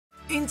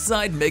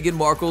inside Meghan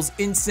Markle's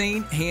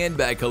insane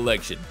handbag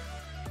collection.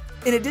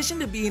 In addition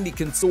to being the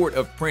consort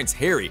of Prince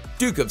Harry,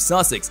 Duke of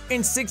Sussex,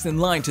 and sixth in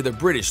line to the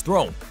British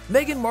throne,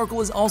 Meghan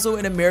Markle is also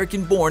an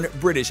American-born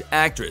British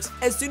actress.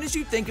 As soon as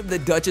you think of the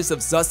Duchess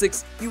of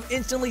Sussex, you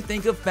instantly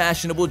think of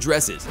fashionable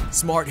dresses,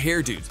 smart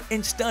hairdos,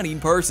 and stunning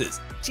purses.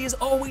 She is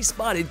always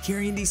spotted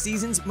carrying the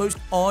season's most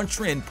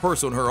on-trend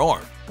purse on her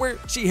arm, where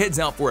she heads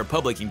out for a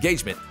public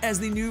engagement as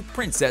the new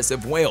Princess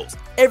of Wales.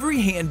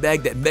 Every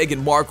handbag that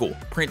Meghan Markle,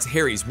 Prince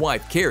Harry's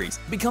wife, carries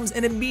becomes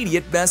an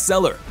immediate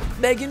bestseller.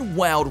 Meghan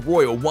wowed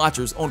royal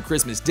watchers on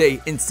Christmas Day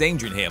in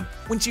Sandringham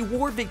when she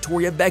wore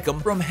Victoria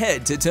Beckham from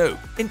head to toe,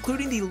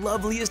 including the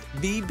loveliest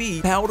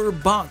VB powder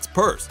box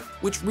purse,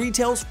 which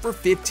retails for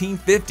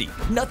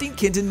 $15.50. Nothing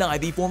can deny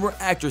the former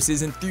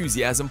actress's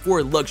enthusiasm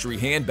for luxury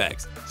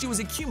handbags. She was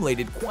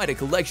accumulated quite a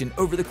collection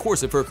over the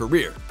course of her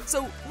career.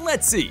 So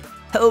let's see.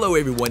 Hello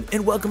everyone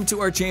and welcome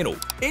to our channel.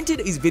 In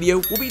today's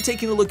video, we'll be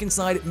taking a look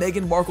inside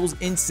Meghan Markle's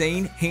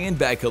insane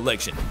handbag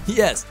collection.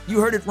 Yes, you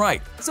heard it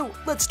right. So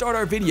let's start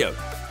our video.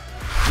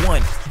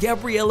 1.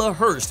 Gabriella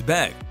Hearst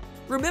bag.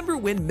 Remember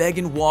when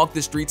Meghan walked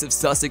the streets of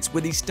Sussex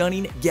with the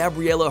stunning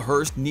Gabriella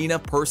Hearst Nina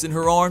purse in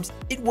her arms?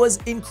 It was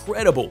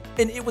incredible,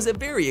 and it was a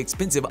very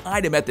expensive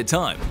item at the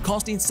time,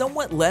 costing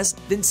somewhat less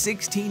than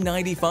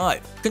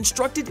 $16.95.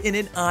 Constructed in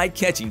an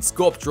eye-catching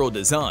sculptural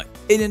design,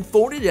 it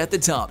unfolded at the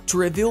top to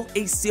reveal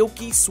a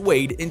silky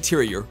suede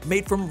interior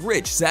made from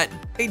rich satin,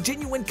 a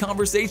genuine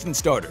conversation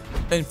starter.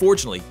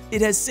 Unfortunately,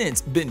 it has since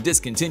been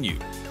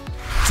discontinued.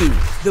 2.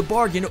 The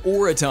Bargain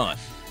Oraton.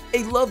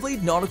 A lovely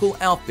nautical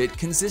outfit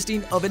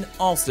consisting of an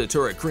Ulster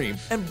turret cream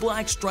and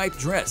black striped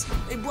dress,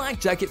 a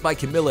black jacket by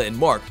Camilla and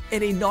Mark,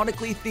 and a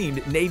nautically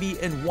themed navy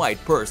and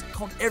white purse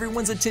caught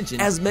everyone's attention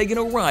as Meghan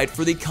arrived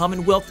for the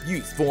Commonwealth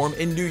Youth Forum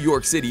in New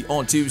York City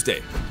on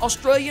Tuesday.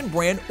 Australian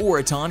brand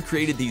Oraton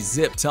created the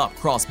zip-top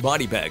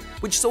crossbody bag,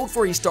 which sold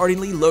for a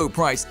startlingly low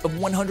price of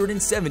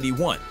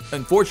 $171.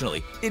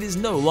 Unfortunately, it is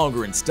no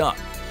longer in stock.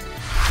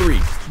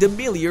 3.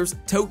 D'Amelier's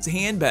Totes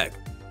handbag.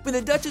 When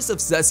the Duchess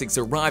of Sussex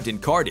arrived in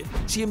Cardiff,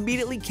 she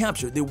immediately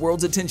captured the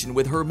world's attention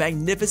with her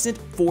magnificent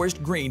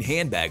forest green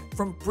handbag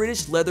from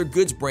British leather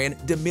goods brand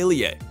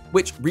D'Amelier,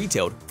 which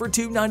retailed for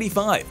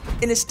 $2.95.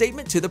 In a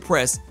statement to the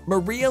press,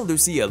 Maria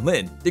Lucia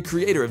Lynn, the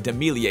creator of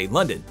D'Amelier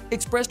London,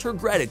 expressed her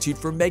gratitude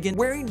for Meghan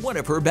wearing one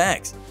of her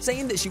bags,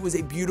 saying that she was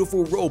a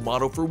beautiful role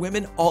model for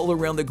women all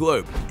around the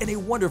globe and a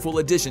wonderful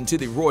addition to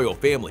the royal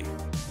family.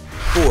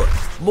 4.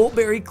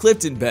 Mulberry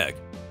Clifton bag.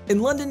 In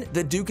London,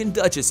 the Duke and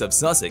Duchess of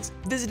Sussex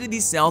visited the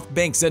South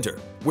Bank Centre,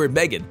 where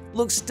Meghan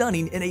looked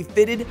stunning in a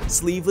fitted,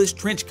 sleeveless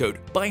trench coat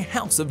by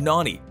House of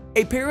Nani,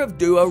 a pair of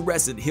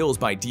Dua-Rescent heels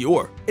by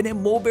Dior, and a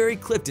Mulberry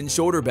Clifton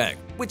shoulder bag,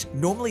 which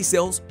normally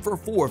sells for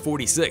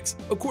 $4.46,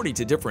 according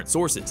to different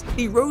sources.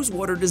 The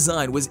rosewater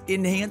design was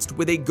enhanced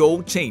with a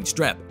gold chain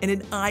strap and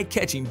an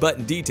eye-catching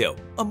button detail,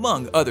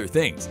 among other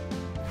things.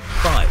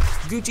 5.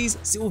 Gucci's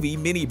Sylvie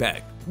mini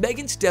bag.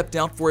 Meghan stepped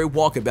out for a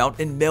walkabout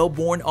in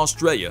Melbourne,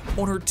 Australia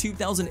on her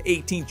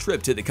 2018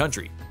 trip to the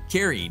country,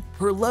 carrying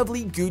her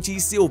lovely Gucci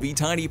Sylvie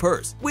tiny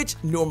purse, which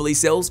normally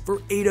sells for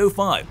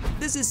 $8.05.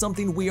 This is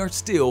something we are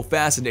still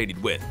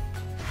fascinated with.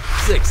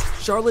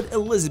 6. Charlotte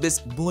Elizabeth's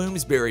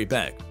Bloomsbury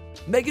bag.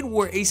 Meghan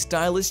wore a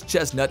stylish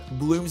chestnut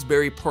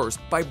Bloomsbury purse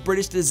by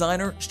British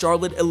designer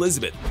Charlotte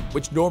Elizabeth,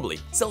 which normally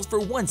sells for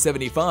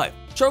 $175.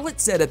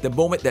 Charlotte said at the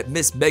moment that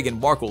Miss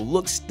Meghan Markle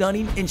looked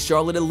stunning in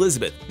Charlotte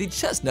Elizabeth, the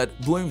chestnut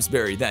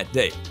Bloomsbury that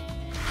day.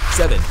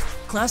 7.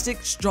 Classic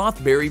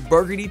Strathberry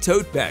burgundy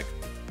tote bag.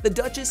 The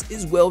Duchess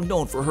is well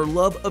known for her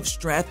love of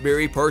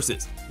Strathberry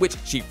purses, which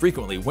she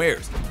frequently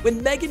wears.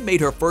 When Meghan made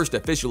her first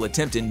official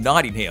attempt in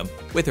Nottingham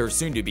with her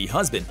soon-to-be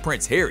husband,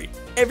 Prince Harry,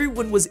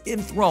 everyone was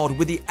enthralled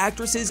with the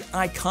actress's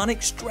iconic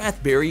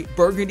Strathberry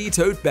burgundy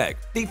tote bag.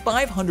 The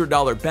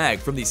 $500 bag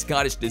from the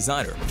Scottish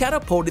designer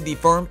catapulted the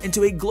firm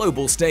into a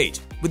global stage,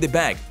 with the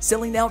bag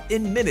selling out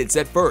in minutes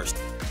at first.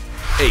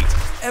 8.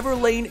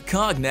 Everlane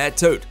Cognat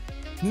tote.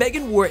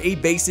 Meghan wore a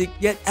basic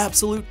yet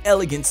absolute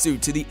elegant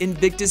suit to the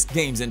Invictus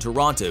Games in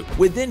Toronto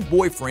with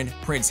then-boyfriend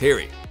Prince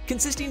Harry,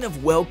 consisting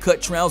of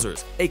well-cut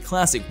trousers, a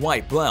classic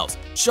white blouse,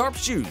 sharp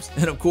shoes,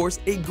 and of course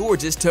a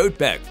gorgeous tote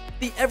bag.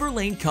 The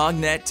Everlane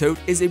Cognat tote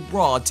is a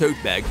broad tote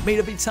bag made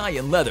of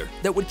Italian leather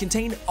that would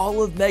contain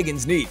all of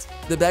Meghan's needs.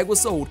 The bag was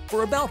sold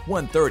for about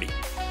 $130.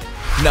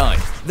 9.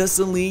 The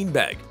Celine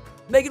bag.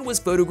 Meghan was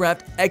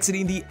photographed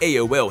exiting the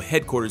AOL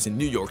headquarters in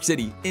New York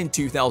City in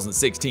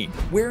 2016,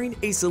 wearing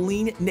a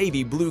Celine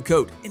navy blue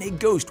coat and a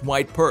ghost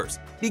white purse.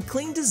 The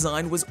clean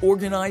design was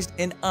organized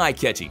and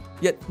eye-catching,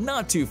 yet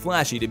not too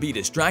flashy to be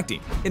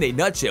distracting. In a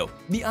nutshell,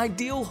 the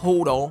ideal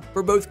hold-all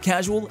for both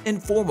casual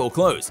and formal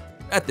clothes.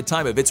 At the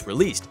time of its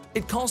release,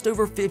 it cost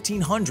over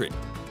 $1,500.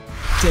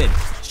 10.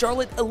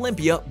 Charlotte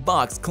Olympia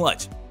box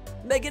clutch.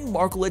 Meghan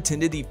Markle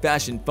attended the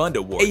Fashion Fund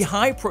Awards, a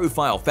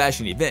high-profile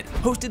fashion event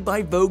hosted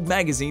by Vogue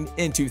magazine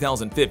in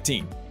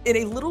 2015. In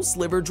a little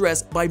sliver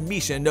dress by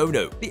Misha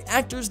Nono, the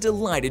actors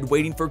delighted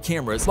waiting for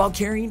cameras while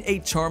carrying a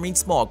charming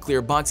small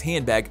clear box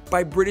handbag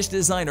by British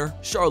designer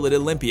Charlotte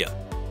Olympia.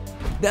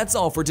 That's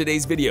all for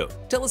today's video.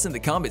 Tell us in the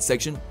comment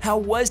section, how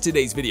was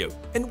today's video,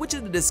 and which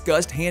of the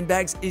discussed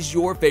handbags is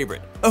your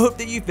favorite? I hope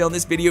that you found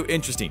this video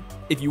interesting.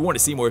 If you want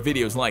to see more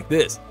videos like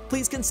this,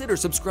 please consider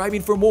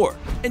subscribing for more.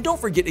 And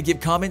don't forget to give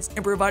comments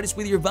and provide us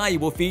with your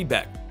valuable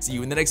feedback. See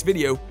you in the next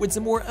video with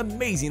some more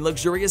amazing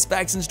luxurious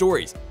facts and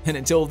stories. And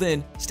until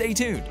then, stay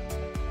tuned.